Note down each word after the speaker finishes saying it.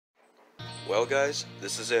Well guys,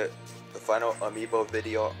 this is it. The final Amiibo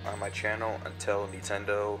video on my channel until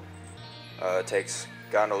Nintendo takes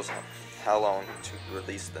God knows how long to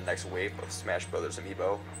release the next wave of Smash Brothers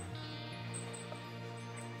Amiibo.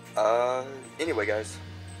 Anyway guys,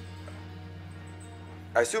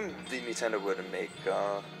 I assume the Nintendo would make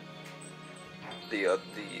the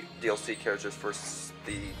DLC characters for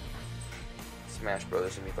the Smash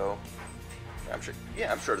Brothers Amiibo.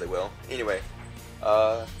 I'm sure they will. Anyway,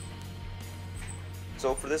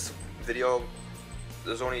 so for this video,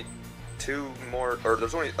 there's only two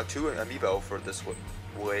Amiibo for this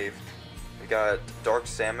wave. We got Dark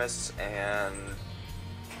Samus and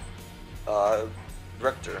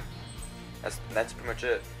Rector. That's pretty much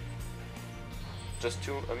it. Just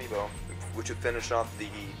two Amiibo, which would finish off the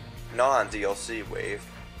non-DLC wave.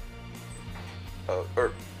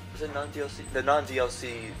 Or is it non-DLC? The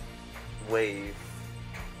non-DLC wave.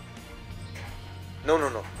 No.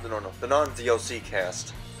 The non-DLC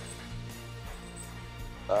cast.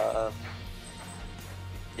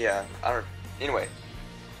 Yeah, I don't. Anyway,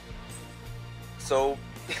 so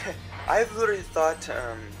I've literally thought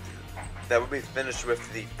that would be finished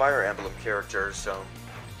with the Fire Emblem characters. So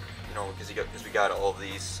you know, because we got all of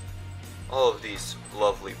these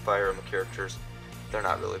lovely Fire Emblem characters. They're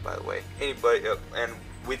not really, by the way. Anybody, and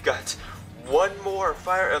we've got one more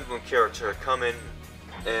Fire Emblem character coming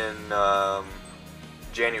in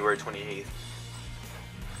January 28th.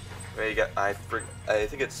 We got, I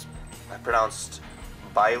think it's pronounced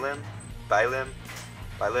Bylif.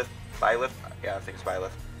 Yeah, I think it's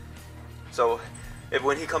Bylif. So,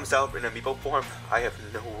 when he comes out in Amiibo form, I have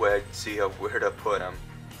no idea where to put him.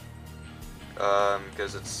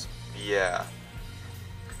 Because it's, yeah.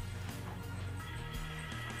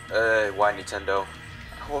 Why Nintendo?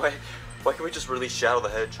 Why can't we just release Shadow the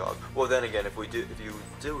Hedgehog? Well, then again, if you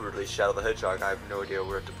do release Shadow the Hedgehog, I have no idea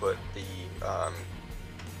where to put the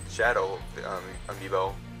Shadow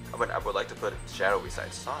Amiibo. I would like to put Shadow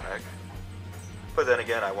beside Sonic, but then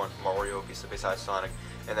again, I want Mario beside Sonic.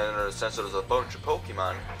 And then since there's a bunch of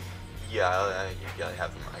Pokemon, yeah, you gotta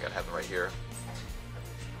have them. I gotta have them right here.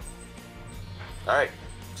 All right,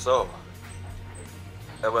 so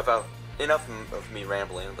without enough of me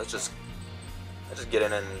rambling, let's just get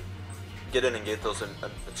in and get those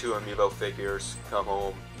two Amiibo figures, come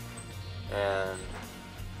home, and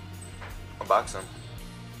unbox them.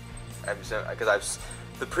 Because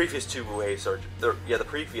the previous two waves are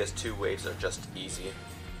just easy.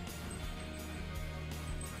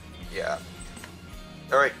 Yeah.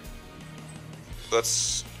 All right.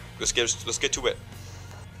 Let's get to it.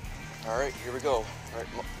 All right, here we go. All right,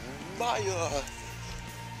 Maya.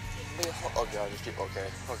 Oh god, just keep okay.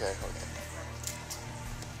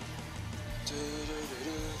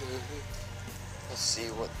 Let's see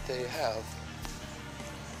what they have.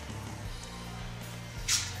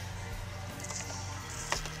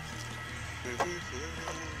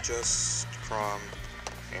 Just Crom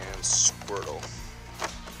and Squirtle.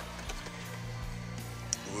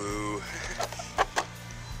 Woo.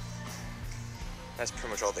 That's pretty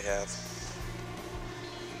much all they have.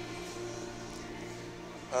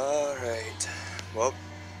 Alright. Well,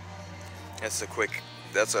 that's a quick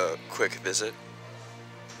visit.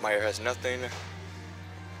 Meyer has nothing.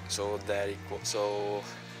 So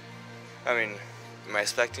I mean, am I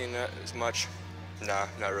expecting as much? Nah,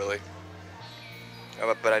 not really.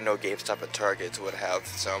 But I know GameStop and Target would have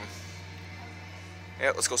some.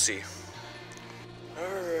 Yeah, let's go see.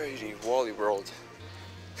 Alrighty, Wally World.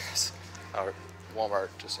 Or Walmart,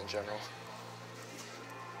 just in general.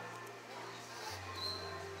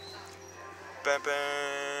 Bam,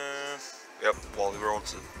 bam. Yep, Wally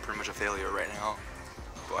World's pretty much a failure right now.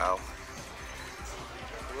 Wow.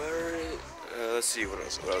 Let's see what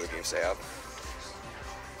other games they have.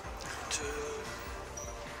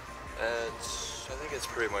 I think it's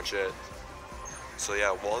pretty much it. So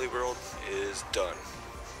yeah, Wally World is done.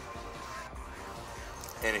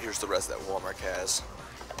 And here's the rest that Walmart has.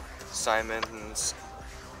 Simon's,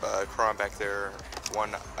 Crom back there,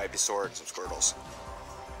 one Ivysaur, and some Squirtles.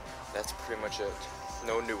 That's pretty much it.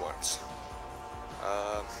 No new ones.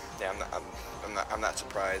 Yeah, I'm not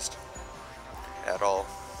surprised at all.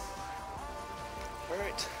 All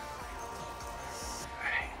right.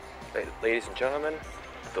 Ladies and gentlemen,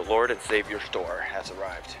 the Lord and Savior store has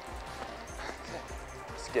arrived.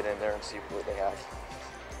 Let's get in there and see what they have.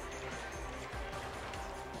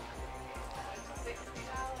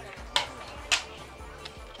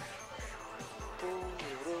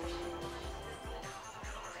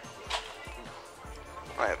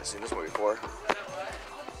 I haven't seen this one before.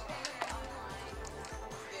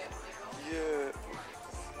 Yeah.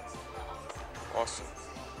 Awesome.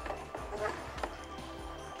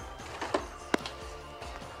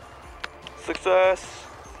 Success!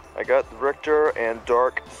 I got Richter and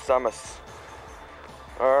Dark Samus.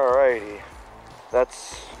 Alrighty.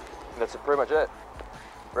 That's pretty much it.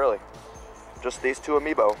 Really. Just these two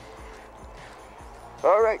Amiibo.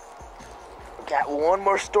 Alright. Got one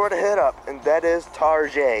more store to hit up, and that is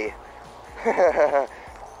Target.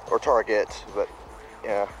 Or Target, but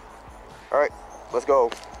yeah. Alright, let's go.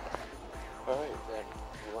 Alright, then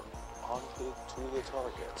we're on to the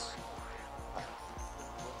targets.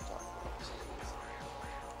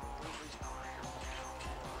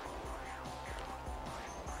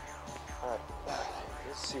 Alright,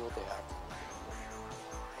 let's see what they have.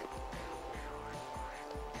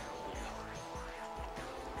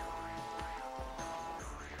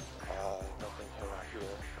 Nothing around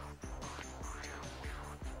here.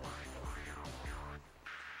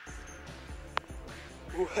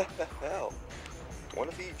 Wow. One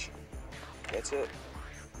of each. That's it.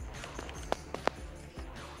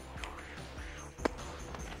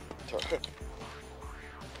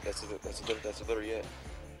 That's a better yet.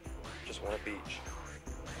 Just one of each.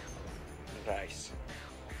 Nice.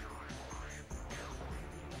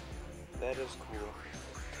 That is cool.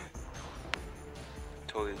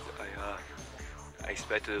 Totally, I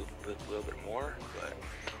expected a little bit more, but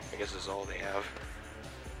I guess this is all they have.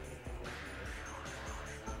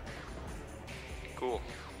 Cool.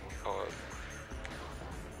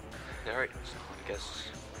 Alright, so I guess,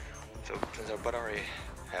 so since I already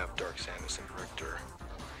have Dark Samus and Richter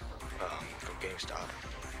from GameStop,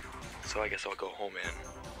 so I guess I'll go home and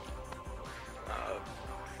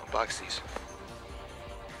unbox these.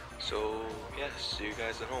 So yeah, see you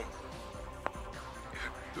guys at home.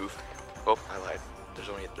 Oof. Oh, I lied.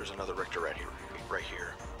 There's another Richter right here.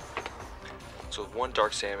 So one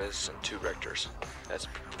Dark Samus and two Richters. That's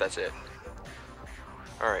it.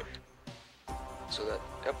 Alright. So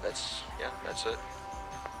that's it.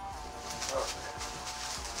 Oh.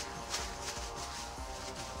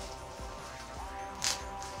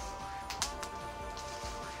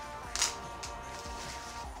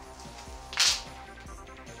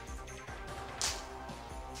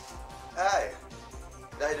 Hi.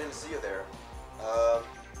 I didn't see you there.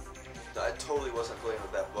 I totally wasn't playing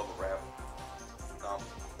with that bubble wrap.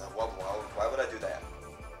 Why would I do that?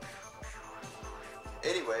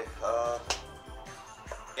 Anyway,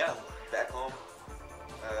 yeah, back home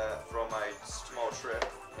from my small trip,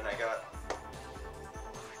 and I got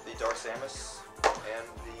the Dark Samus and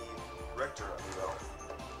the Richter Amiibo.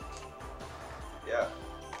 Yeah.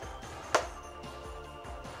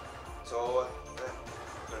 So I'm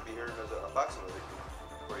gonna be here as an unboxing movie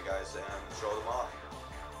for you guys and show them off.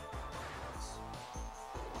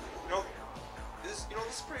 This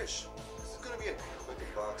is pretty. This is gonna be a quick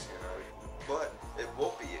unboxing, but it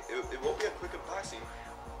won't be. It won't be a quick unboxing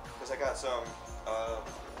because I got some.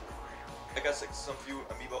 Some few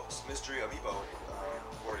Amiibo, mystery Amiibo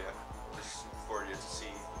for you, just for you to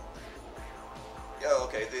see. Yeah,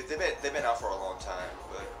 okay. They've been out for a long time,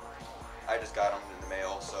 but I just got them in the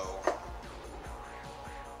mail, so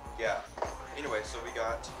yeah. Anyway, so we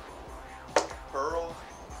got Pearl.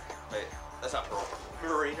 Wait, that's not Pearl.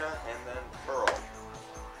 Marina and then Pearl,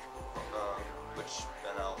 which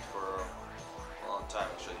been out for a long time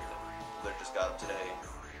actually. They just got them today.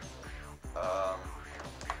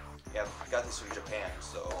 Yeah, I got these from Japan,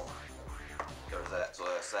 so there's that. So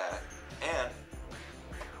that's that. And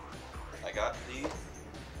I got the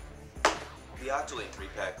Octo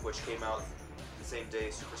 3-pack, which came out the same day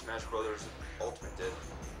Super Smash Bros. Ultimate did.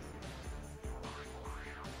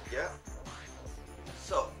 Yeah.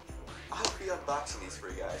 So I'll be unboxing these for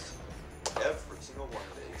you guys. Every single one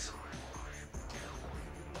of these.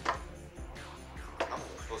 I'm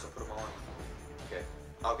supposed to put them on. Okay.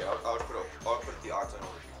 Okay, I'll put the Octo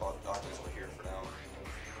over here for now.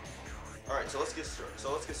 Alright, so let's get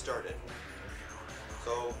started.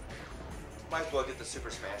 So might as well get the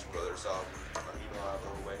Super Smash Brothers Amiibo out of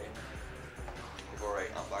the way before I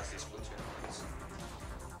unbox these Splatoon ones.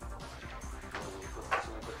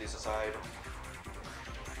 So we put these aside.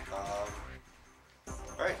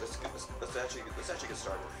 Alright, let's actually get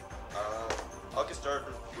started. I'll get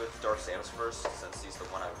started with Dark Samus first, since he's the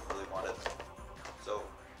one I really wanted. So,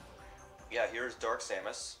 yeah, here's Dark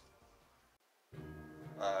Samus.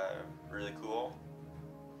 Really cool.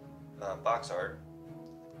 Box art.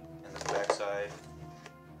 And the back side.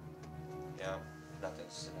 Yeah, nothing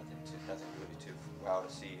really too wow to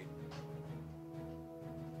see.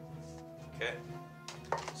 Okay.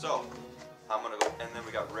 So, I'm gonna go, and then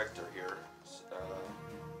we got Richter here,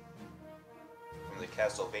 from the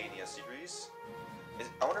Castlevania series.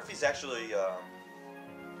 I wonder if he's actually,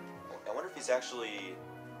 he's actually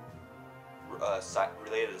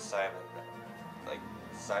related to Simon. Like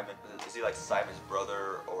Simon, is he like Simon's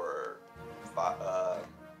brother or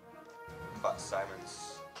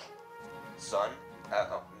Simon's son? I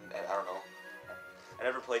don't know. I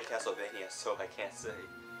never played Castlevania, so I can't say.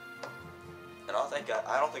 And I don't think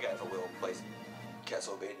I ever will play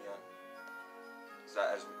Castlevania.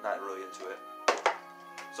 I'm just not really into it.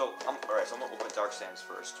 So alright. So I'm gonna open Dark Samus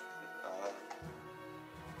first.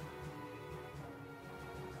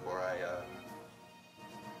 Before I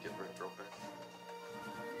get ripped open.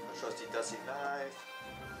 A trusty dusty knife.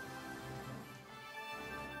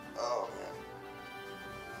 Oh man.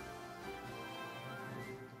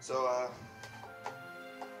 So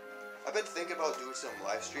I've been thinking about doing some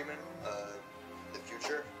live streaming in the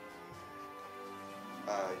future.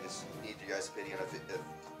 I just need you guys' opinion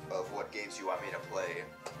of what games you want me to play.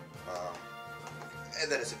 And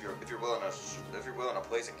then if you're willing to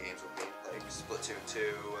play some games with me, like Splatoon 2,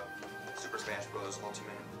 Super Smash Bros.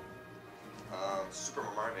 Ultimate, Super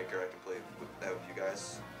Mario Maker, I can play with you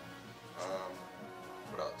guys.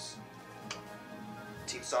 What else?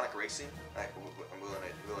 Team Sonic Racing, I'm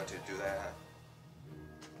willing to do that.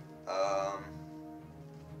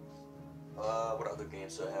 What other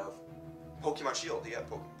games do I have? Pokemon Shield, yeah,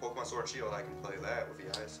 Pokemon Sword and Shield, I can play that with you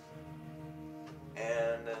guys.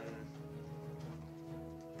 And then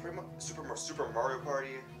pretty much Super Mario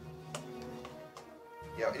Party.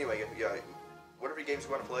 Yeah. Anyway, yeah. Whatever games you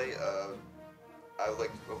want to play, I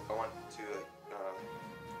want to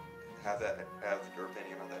have your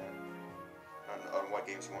opinion on that, on what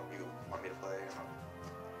games you want me to play.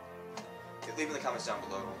 Leave in the comments down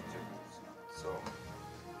below too. So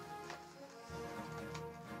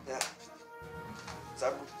yeah. So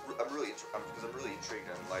I'm really intrigued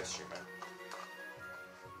on live streaming.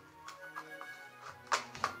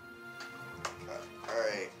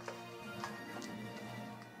 Alright.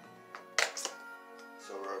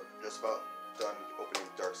 So we're just about done opening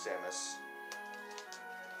Dark Samus.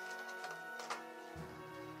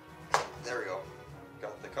 There we go.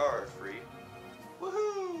 Got the card free.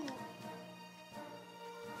 Woohoo!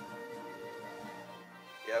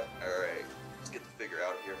 Yep, alright. Let's get the figure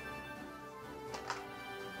out of here.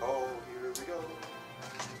 Oh, here we go.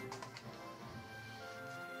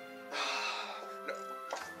 No.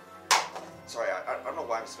 Sorry, I don't know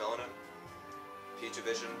why I'm smelling it.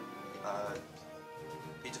 Peach-O-Vision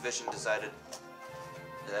decided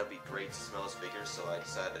that would be great to smell his figures, so I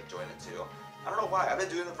decided to join it too. I don't know why. I've been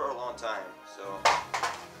doing it for a long time, so.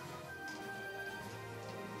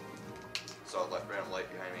 Saw a random light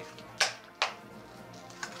behind me.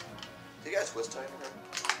 Did he got a twist tie in here?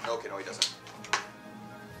 Okay, no, he doesn't.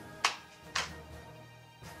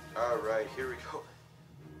 Alright, here we go.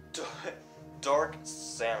 Dark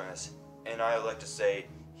Samus. And I like to say,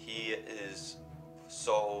 he is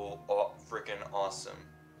so freaking awesome.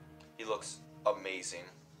 He looks amazing.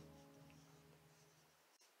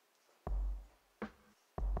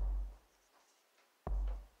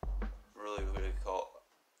 Really, really cool.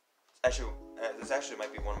 Actually, this actually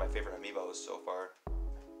might be one of my favorite Amiibos so far.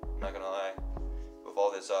 I'm not gonna lie. With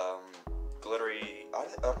all this glittery, I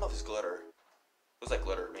don't know if it's glitter. It looks like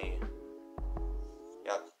glitter to me.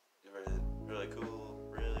 Yeah, really, really cool.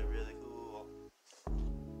 Really, really cool.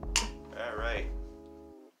 Alright.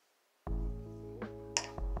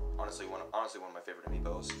 Honestly, one of my favorite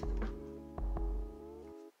Amiibos.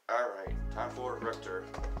 Alright, time for Richter.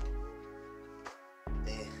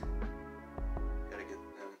 Gotta get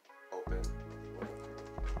them open.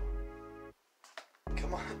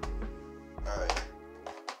 Come on. Alright.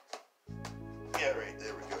 Yeah, right,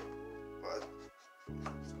 there we go. What?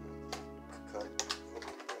 Cut.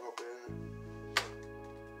 Open.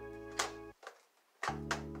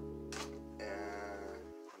 And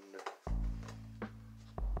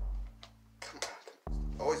come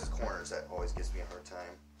on. Always the corners that always gives me a hard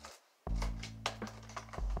time.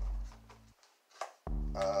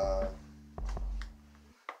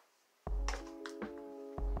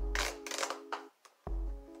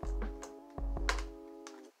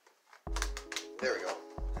 There we go.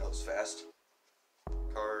 That was fast.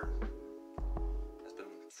 Card has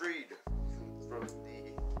been freed from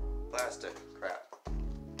the plastic crap.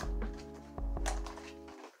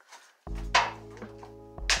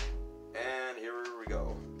 And here we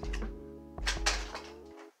go.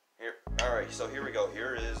 Alright, so here we go.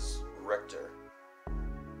 Here is Richter.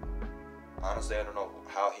 Honestly, I don't know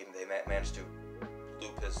how they managed to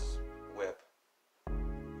loop his whip.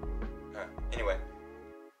 Anyway.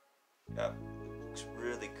 Yeah. Looks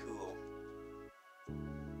really cool.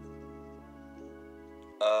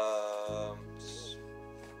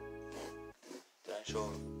 Did I show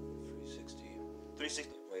him? 360.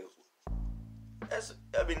 Wait. That's,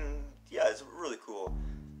 I mean, yeah, it's really cool.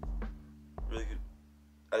 Really good.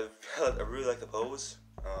 I really like the pose.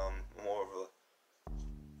 More of a,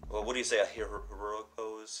 well, what do you say, a heroic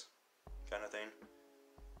pose kind of thing?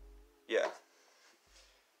 Yeah.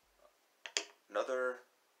 Another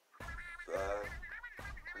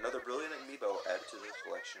brilliant amiibo added to the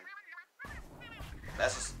collection.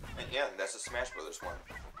 That's a Smash Brothers one.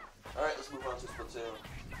 All right, let's move on to Splatoon.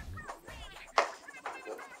 We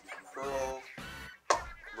got Pearl,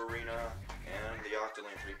 Marina, and the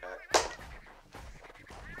Octoling 3-pack.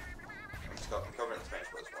 I'm covering the Smash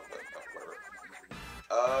Bros. One, but whatever.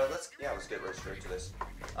 Let's get right straight to this.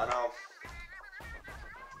 I know.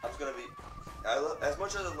 I'm just gonna be. As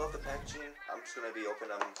much as I love the packaging, I'm just gonna be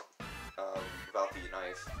opening them without the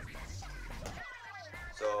knife.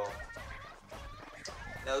 So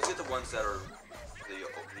now let's get the ones that are the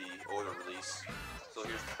older release. So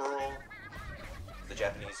here's Pearl, the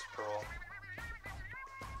Japanese Pearl.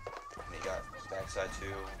 And you got backside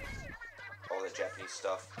too, all the Japanese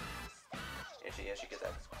stuff. And she get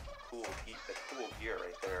that cool gear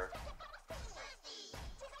right there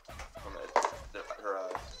from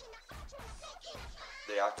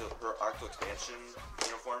her Octo expansion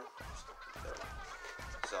uniform.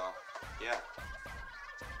 So yeah.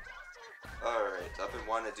 All right, I've been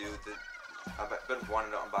wanting to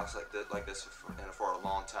unbox like this for a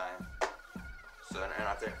long time. So and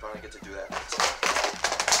I think I finally get to do that.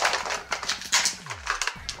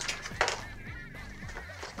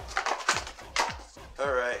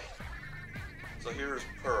 All right. So here's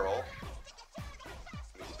Pearl.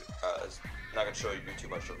 I'm not gonna show you too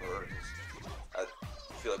much of her. I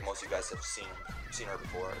feel like most of you guys have seen her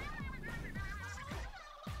before.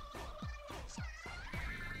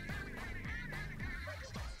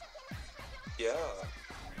 Yeah,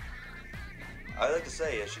 I like to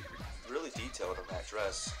say she's really detailed on that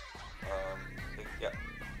dress. Yeah,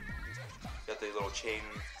 got the little chain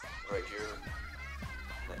right here,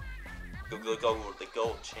 the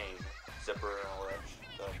gold chain zipper and all that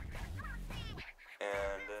stuff.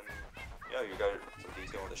 And then yeah, you got some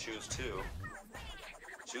detail on the shoes too.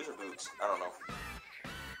 Shoes or boots? I don't know.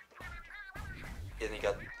 And you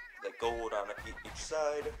got the gold on each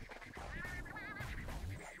side.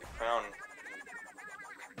 Crown.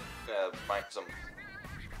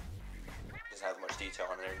 Doesn't have much detail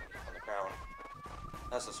on there on the crown.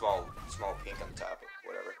 That's a small pink on the top,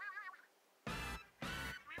 whatever.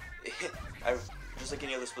 Just like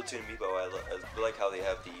any other Splatoon amiibo, I like how they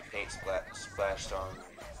have the paint splashed on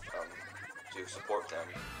to support them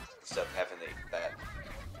instead of having that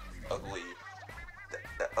ugly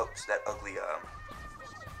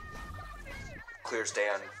clear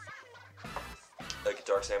stand like a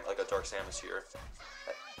dark Samus here.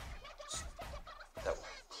 That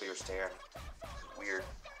clear stand, weird.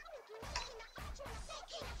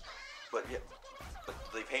 But yeah,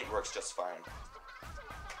 the paint works just fine.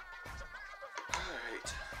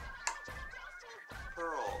 Alright.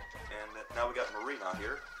 Pearl. And now we got Marina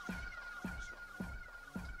here.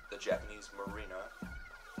 The Japanese Marina.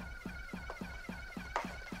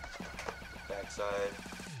 Backside.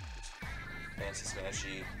 Fancy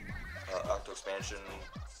smashy. Octo expansion.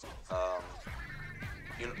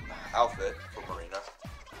 Outfit for Marina.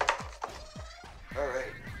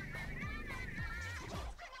 Alright.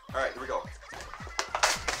 Alright, here we go.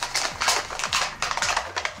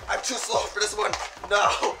 I'm too slow for this one.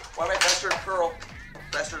 No! Why am I faster than Pearl?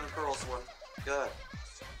 Faster than Pearl's one. God.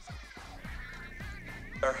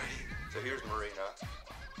 Alright, so here's Marina.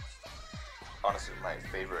 Honestly, my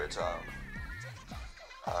favorite,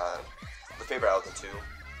 the favorite out of the two,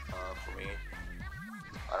 for me.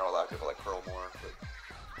 I know a lot of people like Pearl more, but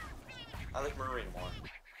I like Marina more.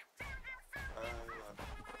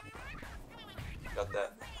 Got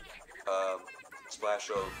that, splash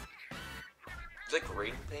of, is that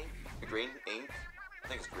green paint? The green ink? I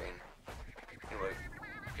think it's green. Anyway,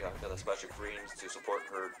 yeah, got that splash of greens to support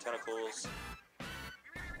her tentacles.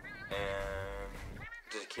 And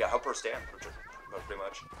to help her stand, pretty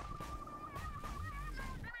much.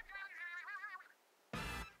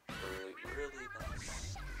 Really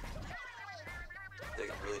nice. I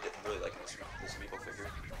really like this Amiibo figure.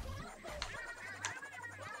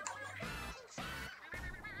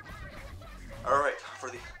 Alright, for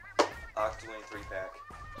the Octoling 3-pack.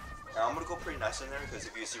 Now I'm gonna go pretty nice in there because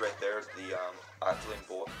if you see right there, the Octoling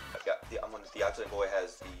boy, the Octoling boy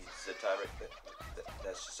has the zip tie right there.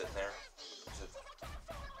 That's just sitting there.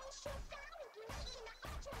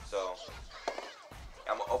 So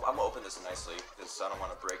I'm gonna open this nicely because I don't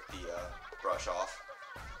want to break the brush off.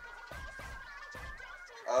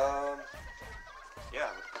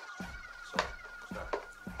 Yeah.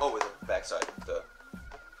 Oh, with the backside.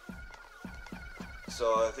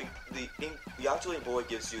 So I think the Octoling Boy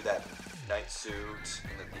gives you that night suit,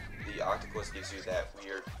 and then the Octopus gives you that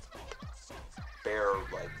weird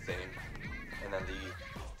bear-like thing, and then the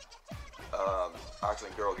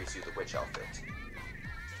Octoling Girl gives you the witch outfit.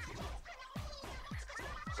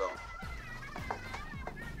 So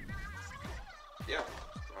yeah,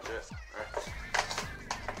 that's pretty much it.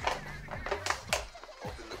 Alright.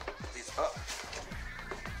 Open these up.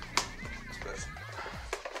 Let's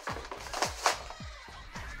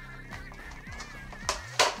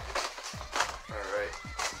Alright.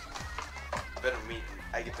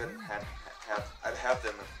 I've had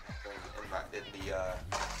them in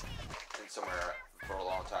somewhere for a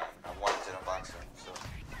long time. I wanted to unbox them, so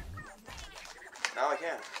now I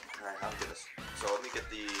can. Alright, I'll do this. So let me get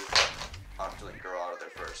the Octoling Girl out of there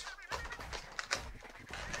first.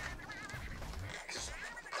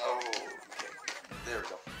 Oh, okay. There we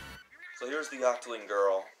go. So here's the Octoling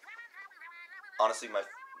Girl. Honestly, my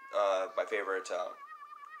favorite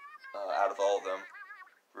out of all of them.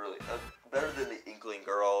 Really, better than the Inkling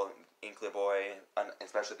Girl, Inkling Boy, and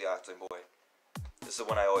especially the Octoling Boy. This is the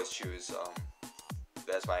one I always choose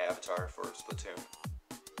as my avatar for Splatoon.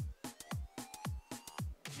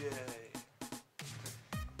 Yay!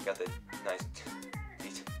 Got the nice,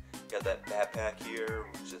 got that backpack here,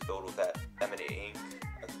 which is filled with that M&A ink,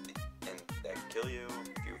 and that can kill you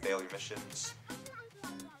if you fail your missions.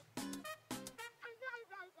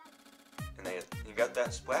 And you got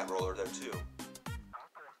that splat roller there too.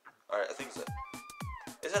 Alright, I think it's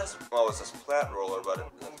a splat roller, but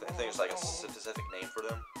I think it's like a specific name for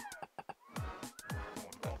them.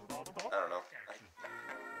 But, I don't know.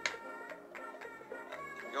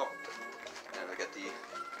 There we go. And I get the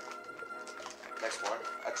next one.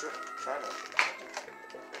 Trying to.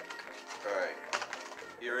 Alright.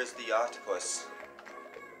 Here is the octopus.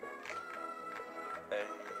 And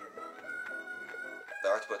the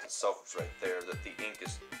octopus itself is right there. The ink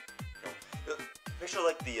is, picture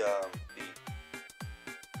like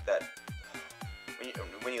that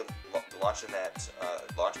when you launch in that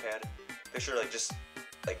launch pad. Picture like just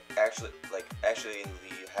actually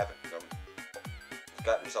you haven't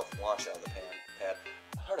gotten yourself launched out of the pad.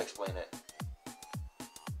 Hard to explain it.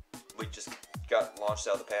 We just got launched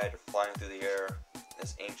out of the pad. You're flying through the air.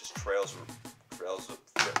 This ink just trails with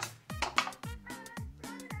it.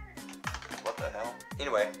 What the hell?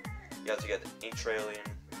 Anyway, you have to get the ink trailing.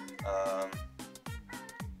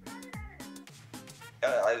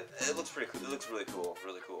 Yeah, it looks pretty cool. It looks really cool.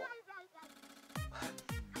 Really cool.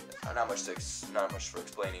 Not much for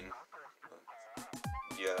explaining.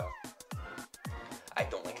 Yeah, I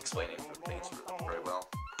don't like explaining things very well.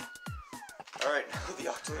 All right, the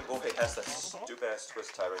Octoling Boy has that stupid ass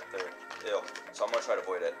twist tie right there. Ew. So I'm gonna try to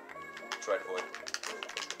avoid it.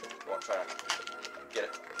 Won't try to get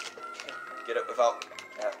it without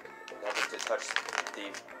having to touch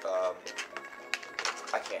the.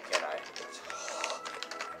 I can't, can I?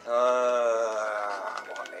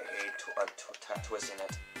 Well, I hate twisting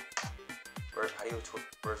it. How do you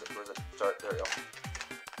where's it start? There we go.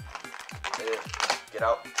 Get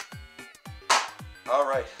out.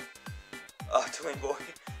 Alright. Octoling Boy.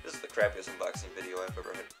 This is the crappiest unboxing video I've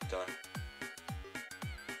ever done.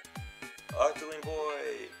 Octoling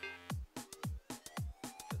Boy.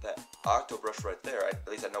 That Octo brush right there. At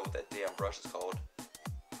least I know what that damn brush is called.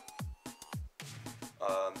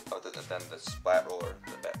 Other than the splat roller.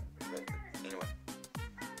 Anyway.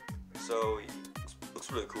 So,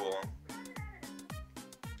 looks really cool.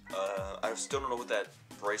 I still don't know what that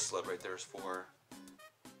bracelet right there is for.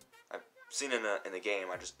 I've seen it in the game.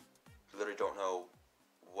 I just literally don't know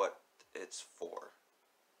what it's for.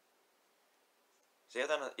 So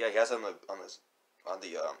yeah, he has it on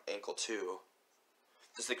the ankle too.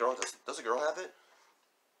 Does the girl have it?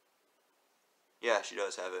 Yeah, she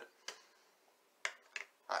does have it.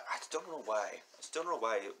 I still don't know why. I still don't know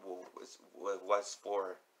why it was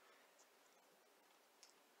for.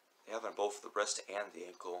 They have on both the wrist and the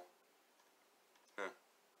ankle.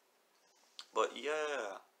 But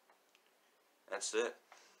yeah, that's it.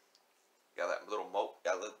 Got that little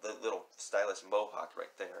the little stylish mohawk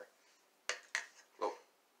right there. Whoa.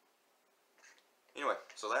 Anyway,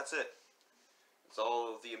 so that's it. It's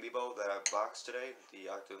all of the Amiibo that I've boxed today.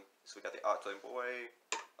 So we got the Octoling Boy,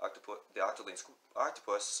 the Octoling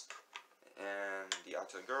Octopus, and the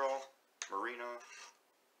Octoling Girl, Marina,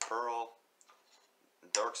 Pearl,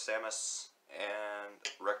 Dark Samus,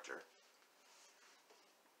 and Rector.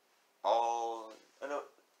 All I know.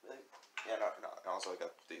 Yeah, no. Also, I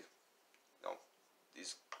got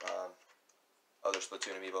these other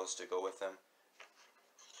Splatoon Amiibos to go with them.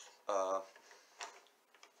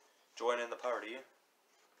 join in the party.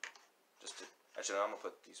 Just to, actually, I'm gonna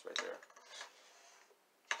put these right there.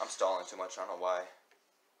 I'm stalling too much. I don't know why.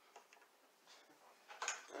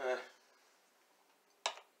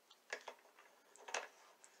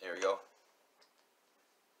 There we go.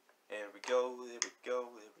 There we go. There we go.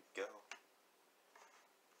 There we go.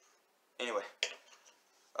 Anyway,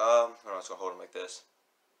 I'm just gonna hold them like this.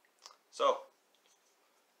 So,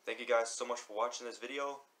 thank you guys so much for watching this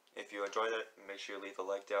video. If you enjoyed it, make sure you leave a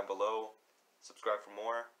like down below. Subscribe for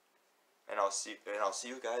more, and I'll see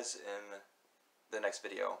you guys in the next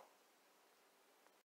video.